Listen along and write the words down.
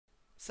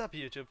Sup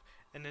YouTube,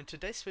 and in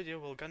today's video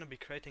we're gonna be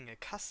creating a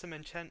custom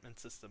enchantment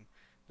system.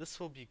 This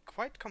will be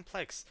quite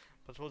complex,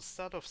 but we'll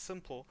start off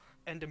simple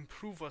and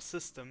improve our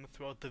system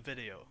throughout the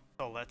video.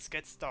 So let's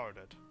get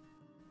started.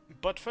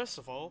 But first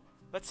of all,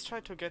 let's try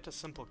to get a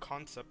simple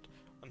concept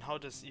on how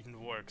this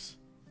even works.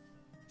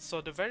 So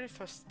the very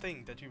first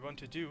thing that we want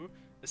to do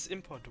is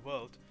import the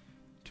world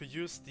to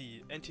use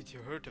the entity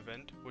hurt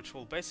event, which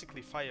will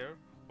basically fire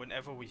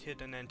whenever we hit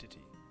an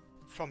entity.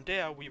 From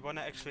there we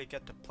wanna actually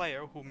get the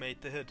player who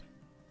made the hit.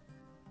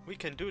 We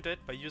can do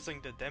that by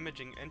using the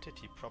damaging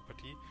entity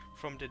property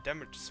from the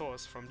damage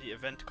source from the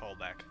event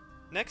callback.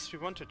 Next we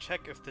want to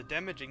check if the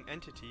damaging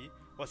entity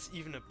was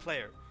even a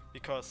player,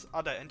 because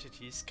other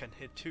entities can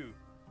hit too.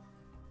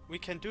 We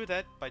can do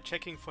that by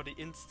checking for the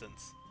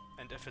instance,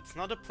 and if it's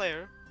not a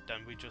player,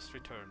 then we just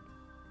return.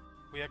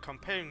 We are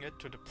comparing it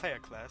to the player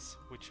class,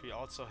 which we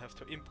also have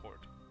to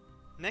import.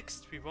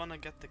 Next we wanna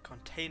get the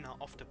container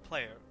of the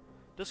player.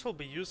 This will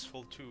be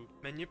useful to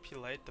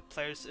manipulate the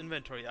player's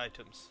inventory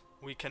items.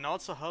 We can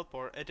also help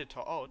our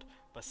editor out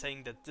by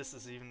saying that this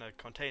is even a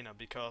container,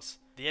 because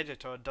the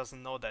editor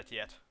doesn't know that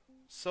yet.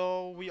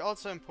 So we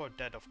also import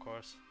that, of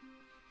course.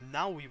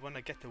 Now we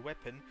wanna get the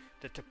weapon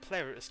that the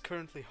player is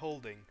currently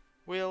holding.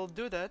 We'll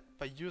do that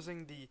by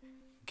using the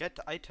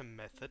getItem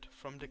method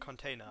from the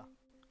container,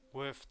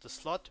 with the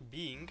slot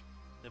being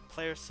the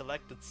player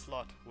selected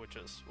slot, which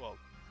is, well,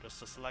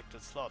 just a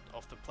selected slot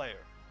of the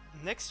player.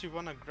 Next we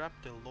wanna grab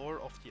the lore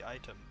of the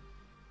item.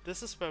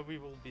 This is where we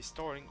will be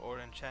storing our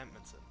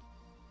enchantments in.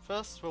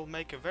 First we'll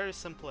make a very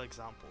simple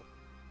example.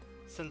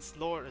 Since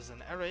lore is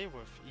an array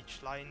with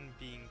each line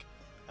being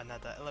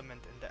another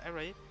element in the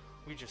array,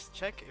 we just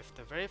check if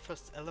the very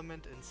first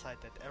element inside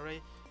that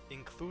array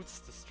includes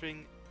the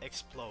string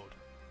explode.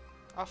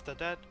 After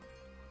that,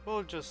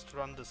 we'll just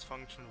run this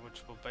function,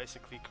 which will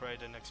basically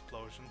create an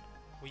explosion.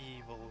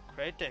 We will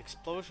create the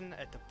explosion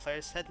at the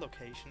player's head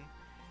location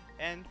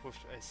and with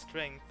a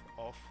strength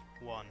of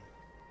 1.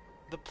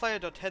 The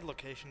player.head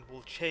location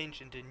will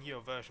change in the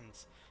newer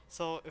versions,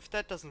 so if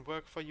that doesn't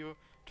work for you,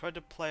 try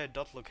the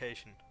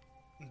player.location.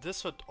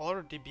 This would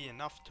already be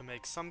enough to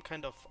make some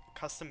kind of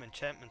custom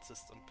enchantment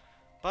system,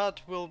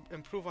 but we'll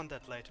improve on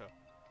that later.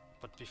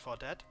 But before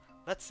that,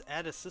 let's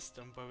add a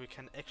system where we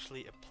can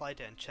actually apply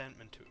the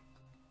enchantment to.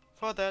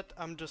 For that,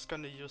 I'm just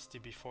gonna use the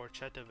before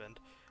chat event,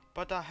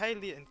 but I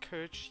highly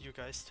encourage you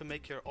guys to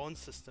make your own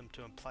system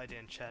to apply the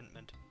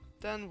enchantment.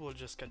 Then we'll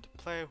just get the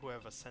player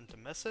whoever sent the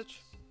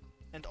message,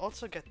 and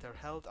also get their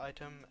held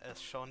item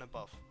as shown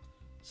above.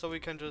 So we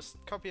can just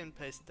copy and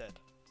paste that.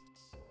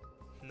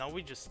 Now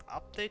we just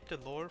update the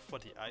lore for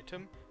the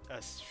item,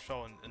 as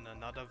shown in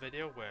another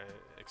video where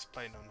I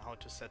explain on how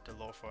to set the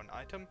lore for an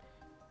item,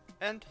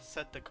 and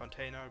set the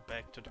container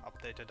back to the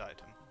updated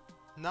item.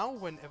 Now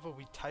whenever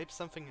we type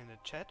something in the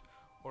chat,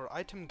 our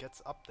item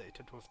gets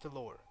updated with the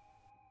lore.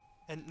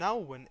 And now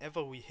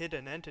whenever we hit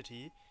an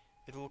entity,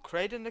 it will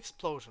create an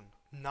explosion.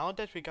 Now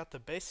that we got the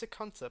basic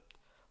concept,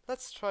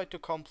 let's try to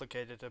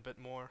complicate it a bit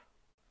more.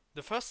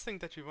 The first thing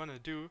that we want to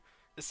do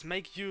is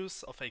make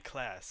use of a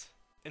class.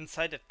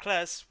 Inside that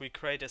class we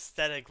create a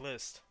static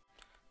list.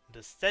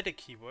 The static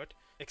keyword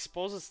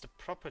exposes the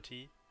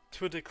property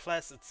to the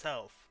class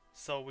itself,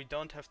 so we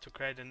don't have to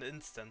create an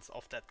instance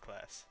of that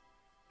class.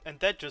 And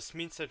that just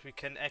means that we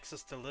can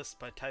access the list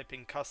by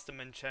typing custom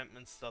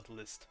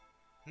enchantments.list.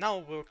 Now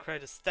we'll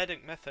create a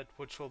static method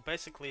which will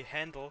basically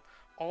handle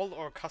all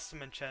our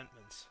custom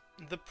enchantments.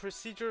 The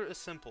procedure is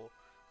simple.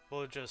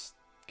 We'll just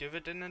give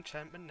it an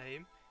enchantment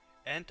name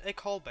and a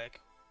callback,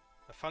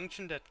 a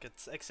function that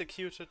gets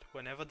executed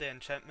whenever the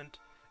enchantment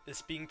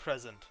is being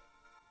present.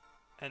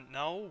 And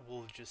now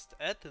we'll just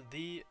add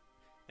the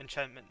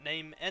enchantment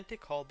name and the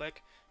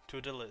callback to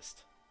the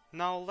list.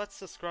 Now let's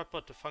describe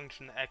what the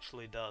function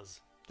actually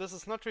does. This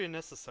is not really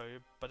necessary,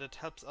 but it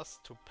helps us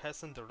to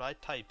pass in the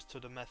right types to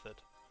the method.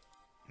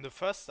 The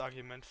first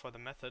argument for the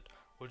method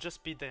will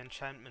just be the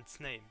enchantment's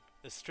name,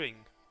 a string.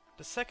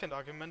 The second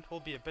argument will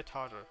be a bit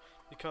harder,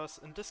 because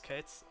in this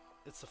case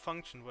it's a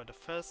function where the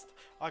first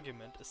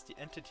argument is the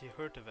entity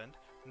hurt event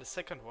and the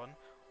second one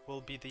will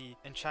be the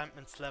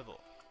enchantment's level.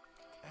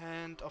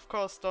 And of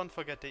course don't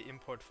forget the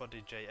import for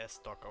the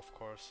JS doc, of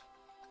course.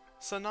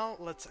 So now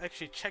let's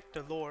actually check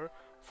the lore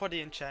for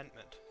the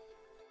enchantment.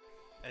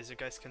 As you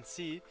guys can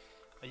see,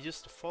 I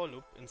used the for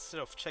loop instead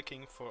of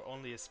checking for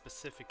only a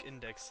specific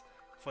index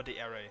for the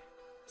array.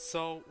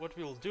 So what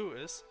we'll do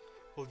is,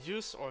 we'll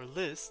use our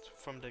list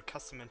from the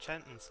custom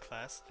enchantments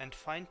class and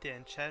find the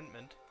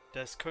enchantment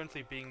that is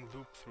currently being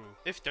looped through.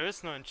 If there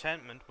is no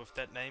enchantment with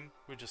that name,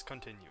 we just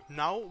continue.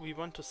 Now we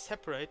want to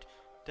separate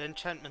the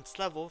enchantment's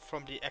level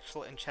from the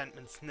actual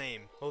enchantment's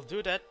name. We'll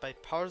do that by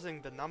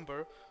parsing the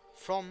number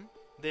from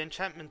the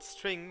enchantment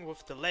string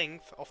with the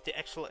length of the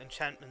actual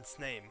enchantment's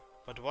name.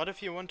 But what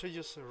if you want to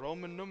use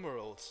Roman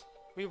numerals?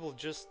 We will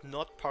just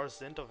not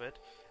parse int of it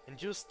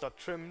and use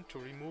 .trim to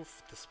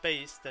remove the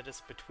space that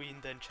is between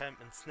the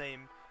enchantment's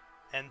name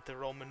and the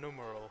Roman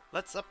numeral.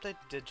 Let's update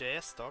the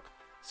JS doc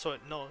so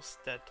it knows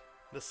that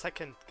the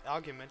second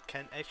argument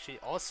can actually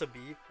also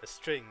be a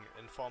string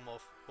in form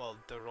of, well,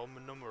 the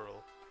Roman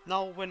numeral.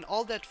 Now when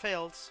all that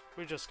fails,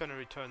 we're just gonna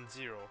return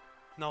 0.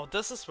 Now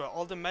this is where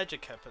all the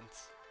magic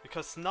happens,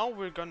 because now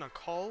we're gonna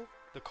call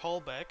the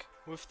callback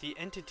with the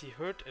entity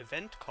herd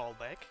event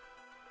callback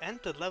and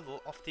the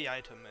level of the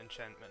item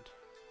enchantment.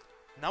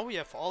 Now we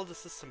have all the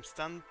systems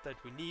done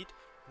that we need,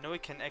 and now we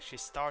can actually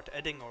start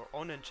adding our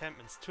own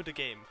enchantments to the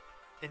game.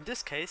 In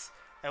this case,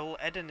 I will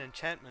add an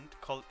enchantment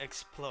called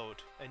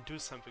Explode and do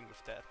something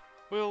with that.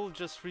 We'll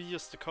just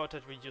reuse the code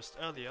that we used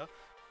earlier,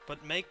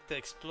 but make the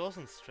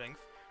explosion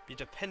strength be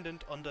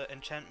dependent on the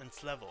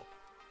enchantment's level.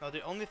 Now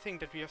the only thing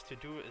that we have to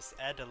do is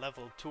add a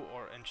level to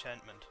our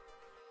enchantment.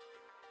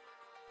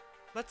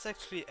 Let's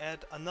actually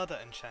add another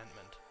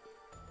enchantment.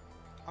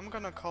 I'm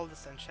gonna call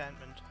this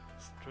enchantment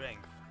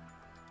Strength.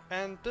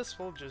 And this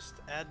will just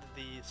add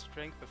the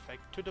strength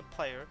effect to the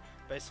player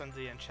based on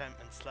the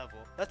enchantment's level.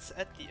 Let's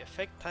add the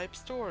effect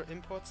types to our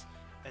imports,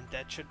 and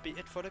that should be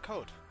it for the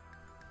code.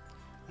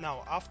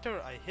 Now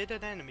after I hit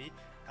an enemy,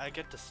 I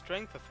get the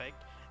strength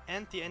effect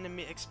and the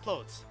enemy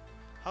explodes.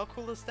 How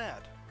cool is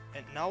that?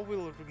 And now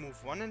we'll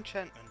remove one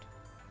enchantment.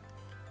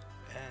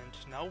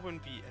 And now when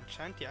we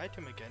enchant the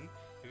item again,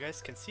 you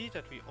guys can see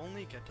that we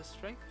only get the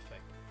strength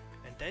effect.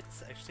 And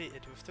that's actually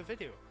it with the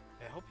video.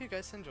 I hope you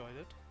guys enjoyed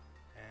it,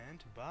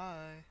 and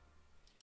bye!